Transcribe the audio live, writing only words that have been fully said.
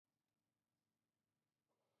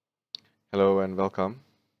Hello and welcome.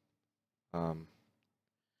 Um,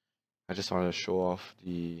 I just wanted to show off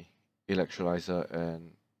the electrolyzer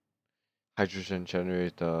and hydrogen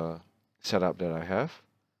generator setup that I have.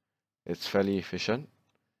 It's fairly efficient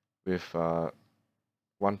with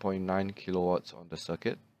 1.9 kilowatts on the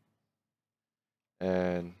circuit,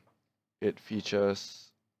 and it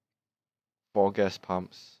features 4 gas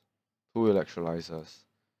pumps, 2 electrolyzers,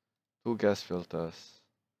 2 gas filters,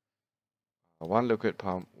 1 liquid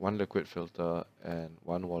pump, 1 liquid filter, and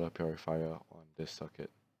 1 water purifier on this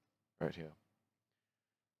circuit right here.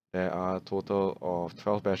 There are a total of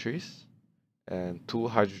 12 batteries and 2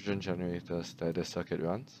 hydrogen generators that the circuit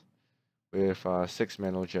runs, with 6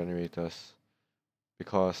 manual generators,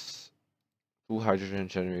 because 2 hydrogen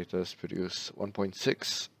generators produce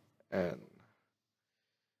 1.6, and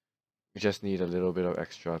we just need a little bit of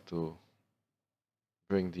extra to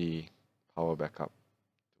bring the power back up to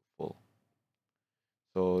full.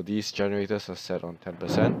 So these generators are set on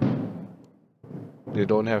 10%. They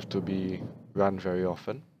don't have to be run very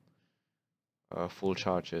often. Full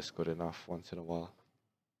charge is good enough once in a while.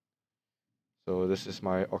 So this is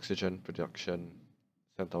my oxygen production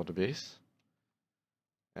center of the base.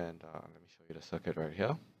 And let me show you the circuit right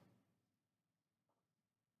here.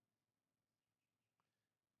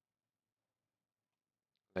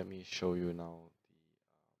 Let me show you now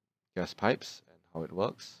the gas pipes and how it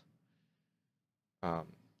works.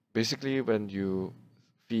 Basically, when you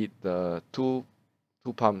feed the two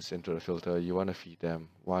pumps into the filter, you want to feed them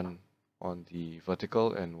one on the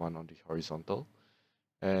vertical and one on the horizontal.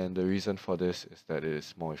 And the reason for this is that it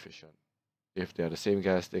is more efficient. If they are the same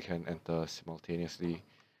gas, they can enter simultaneously.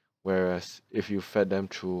 Whereas if you fed them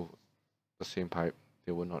through the same pipe,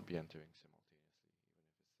 they will not be entering simultaneously, even if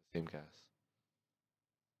it's the same gas.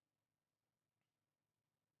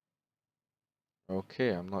 Okay,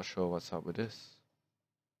 I'm not sure what's up with this.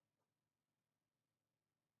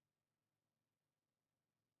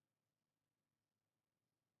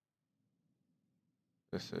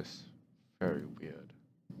 This is very weird.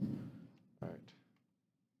 Alright. Let's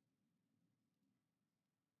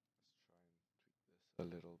try and tweak this a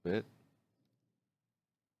little bit.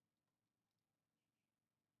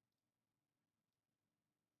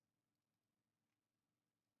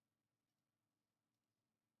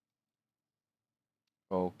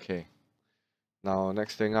 Okay. Now,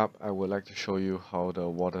 next thing up, I would like to show you how the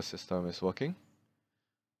water system is working.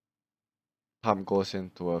 Pump goes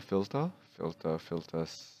into a filter,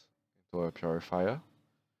 filters into a purifier,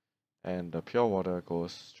 and the pure water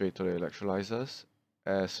goes straight to the electrolyzers,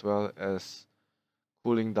 as well as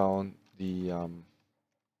cooling down the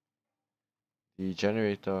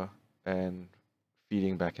generator and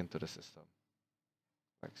feeding back into the system,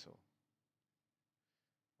 like so.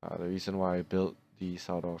 The reason why I built these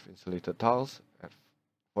out of insulated tiles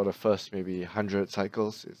for the first maybe 100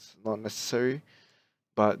 cycles, it's not necessary,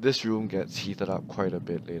 but this room gets heated up quite a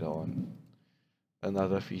bit later on.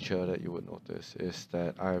 Another feature that you would notice is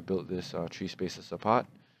that I built this 3 spaces apart.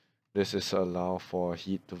 This is to allow for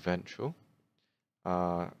heat to vent through.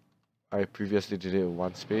 I previously did it in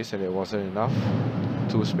 1 space and it wasn't enough.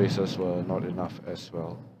 2 spaces were not enough as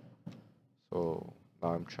well. So now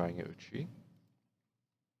I'm trying it with 3.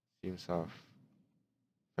 Seems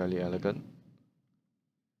fairly elegant.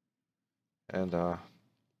 And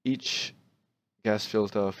each gas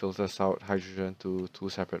filter filters out hydrogen to 2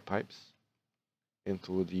 separate pipes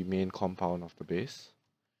into the main compound of the base.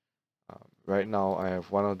 Right now I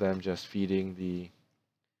have one of them just feeding the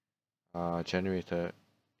generator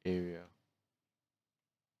area.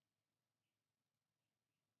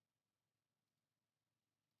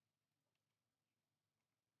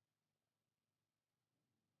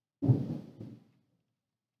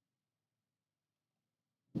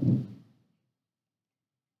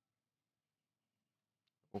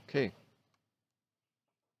 Okay.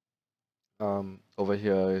 Over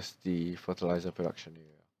here is the fertilizer production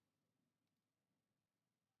area.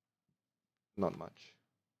 Not much.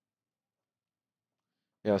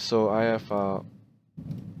 Yeah, so I have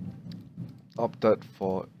opted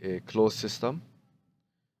for a closed system.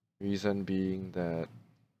 Reason being that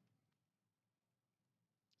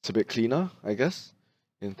it's a bit cleaner, I guess,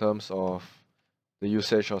 in terms of the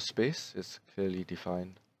usage of space. It's clearly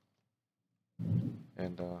defined.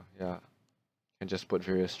 And yeah, can just put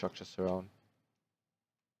various structures around.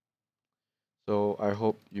 So I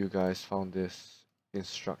hope you guys found this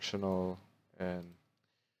instructional, and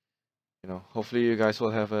hopefully you guys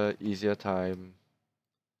will have a easier time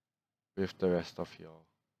with the rest of your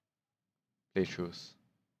playthroughs.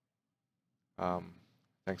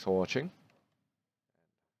 Thanks for watching.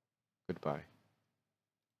 Goodbye.